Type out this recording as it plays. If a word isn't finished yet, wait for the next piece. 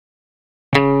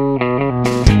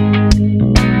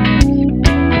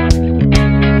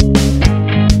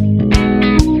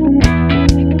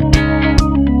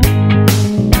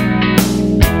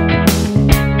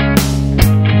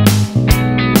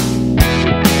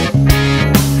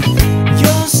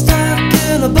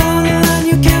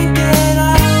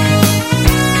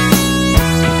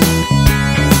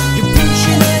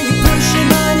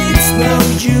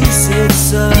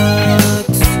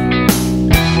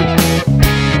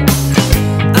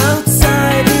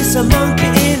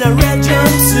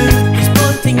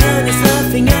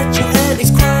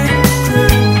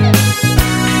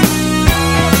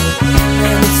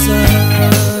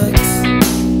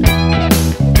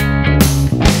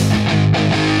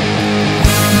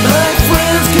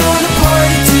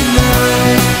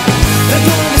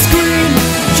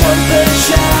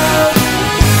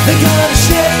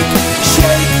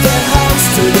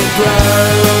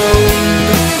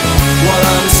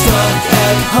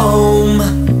home.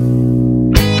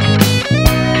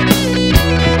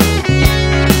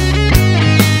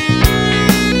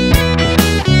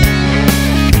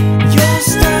 You're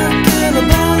stuck in a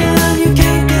bottle and you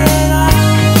can't get out.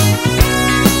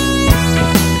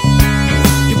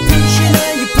 You're pushing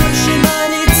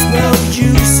and it's no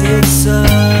use, it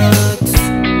sucks.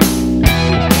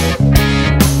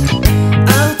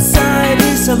 Outside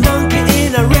is a monkey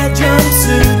in a red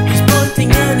jumpsuit. He's pointing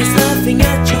and he's laughing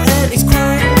at you and he's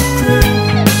quite cruel.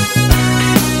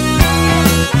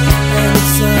 And it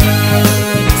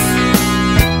sucks.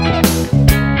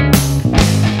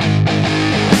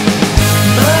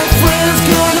 My friends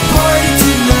gonna party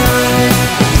tonight.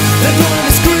 They're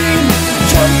gonna scream,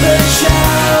 jump and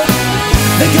shout.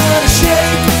 They're gonna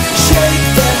shake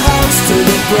the house to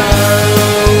the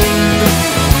ground.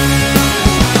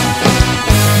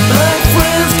 My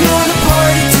friends gonna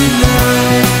party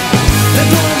tonight.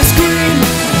 They're gonna scream,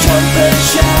 jump and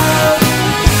shout.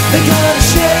 They're gonna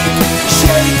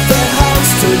shake the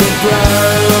house to the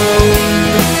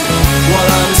ground. While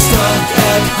I'm stuck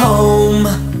at home,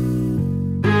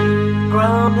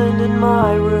 grounded in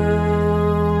my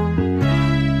room,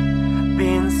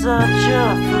 being such a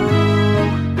fool.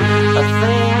 I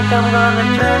think I'm gonna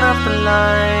turn off the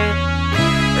light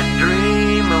and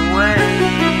dream away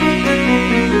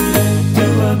to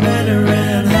a better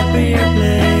and happier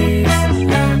place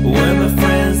where my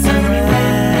friends are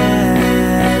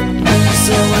at.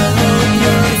 So I hope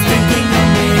you're thinking of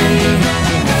me,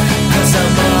 'cause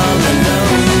I'm all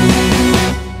alone.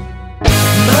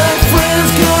 My friends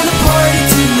gonna party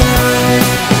tonight.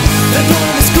 They're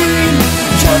gonna scream,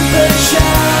 jump and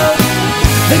shout.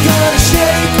 They're gonna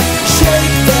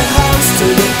shake the house to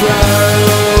the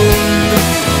ground.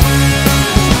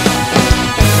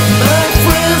 My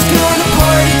friends gonna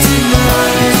party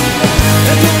tonight.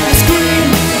 They're gonna scream,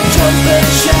 jump and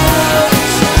shout.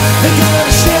 They're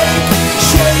gonna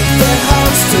shake the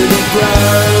house to the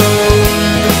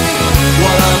ground.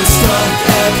 While I'm stuck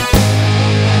at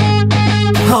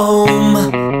home.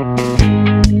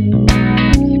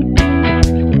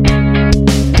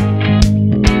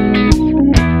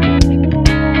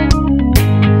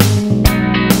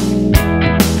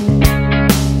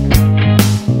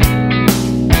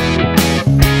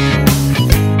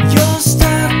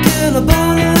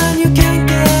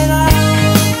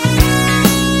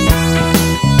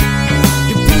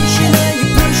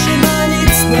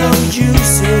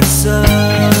 It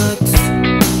sucks.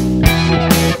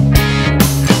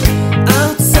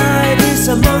 Outside is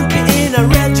a monkey in a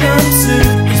red jumpsuit.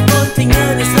 He's pointing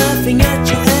and he's laughing at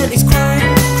you and he's quite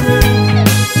cruel.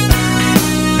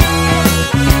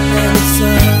 And it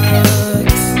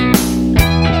sucks.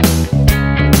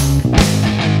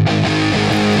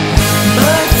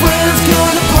 My friends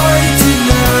gonna party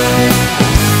tonight.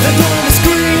 They're gonna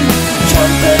scream,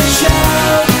 jump and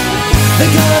shout.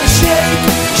 They're gonna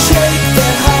shake the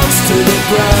house to the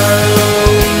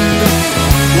ground.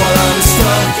 While I'm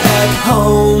stuck at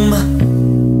home.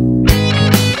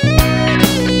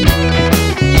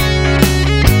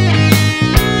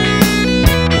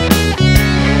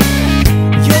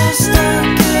 You're stuck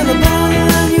in a bottle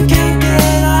and you can't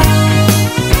get out.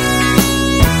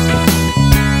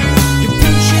 You're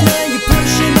pushing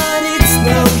and it's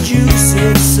no use,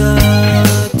 it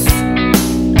sucks.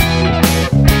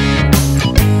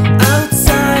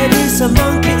 A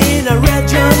monkey in a red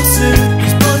jumpsuit.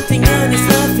 He's pointing and he's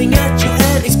laughing at you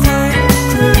and he's quite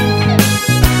cruel.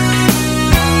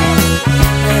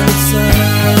 And it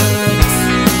sucks.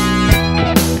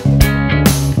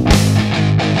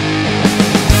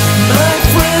 My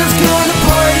friends gonna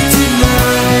party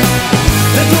tonight.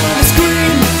 They're gonna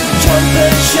scream, jump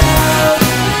and shout.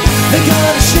 They're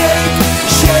gonna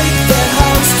shake the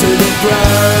house to the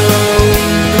ground.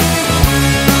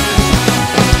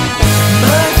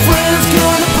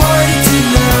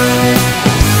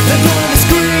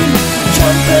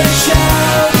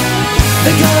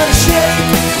 They're gonna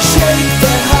shake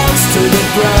the house to the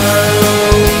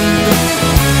ground.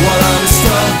 While I'm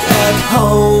stuck at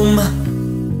home,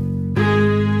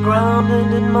 grounded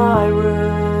in my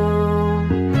room,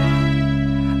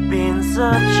 being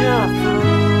such a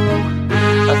fool.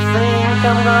 I think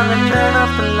I'm gonna turn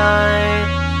off the light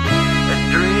and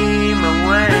dream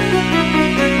away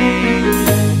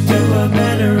to a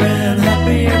better and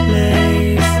happier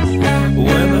place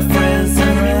where my friends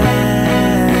are at.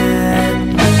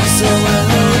 So I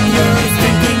hope you're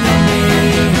thinking of me,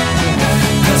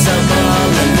 'cause I'm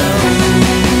all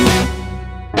alone.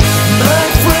 My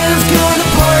friends gonna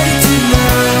party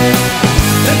tonight.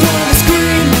 They're gonna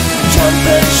scream, jump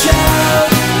and shout.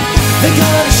 They're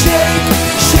gonna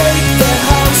shake the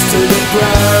house to the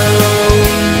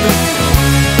ground.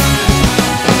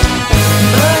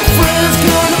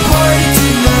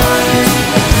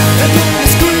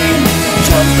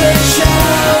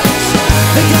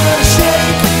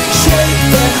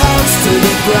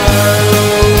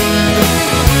 around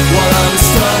while I'm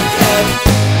stuck at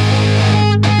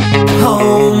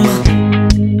home.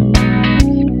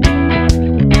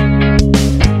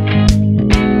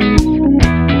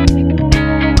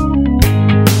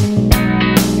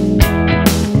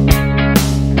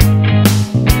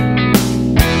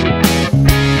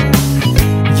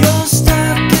 You're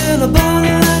stuck in a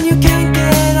bottle and you can't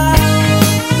get out.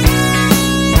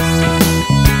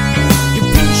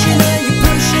 You're pushing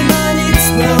and it's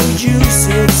no use,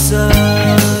 it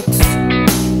sucks.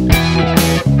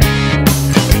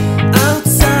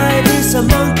 Outside is a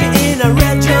monkey in a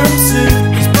red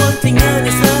jumpsuit. He's pointing and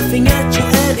he's laughing at you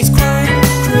and he's quite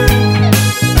cruel.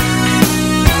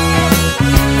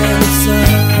 And it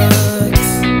sucks.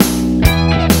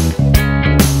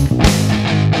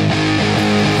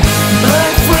 My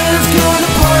friends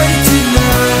gonna party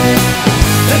tonight.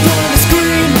 They're gonna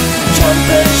scream, jump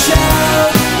and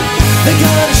shout. They're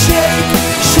gonna share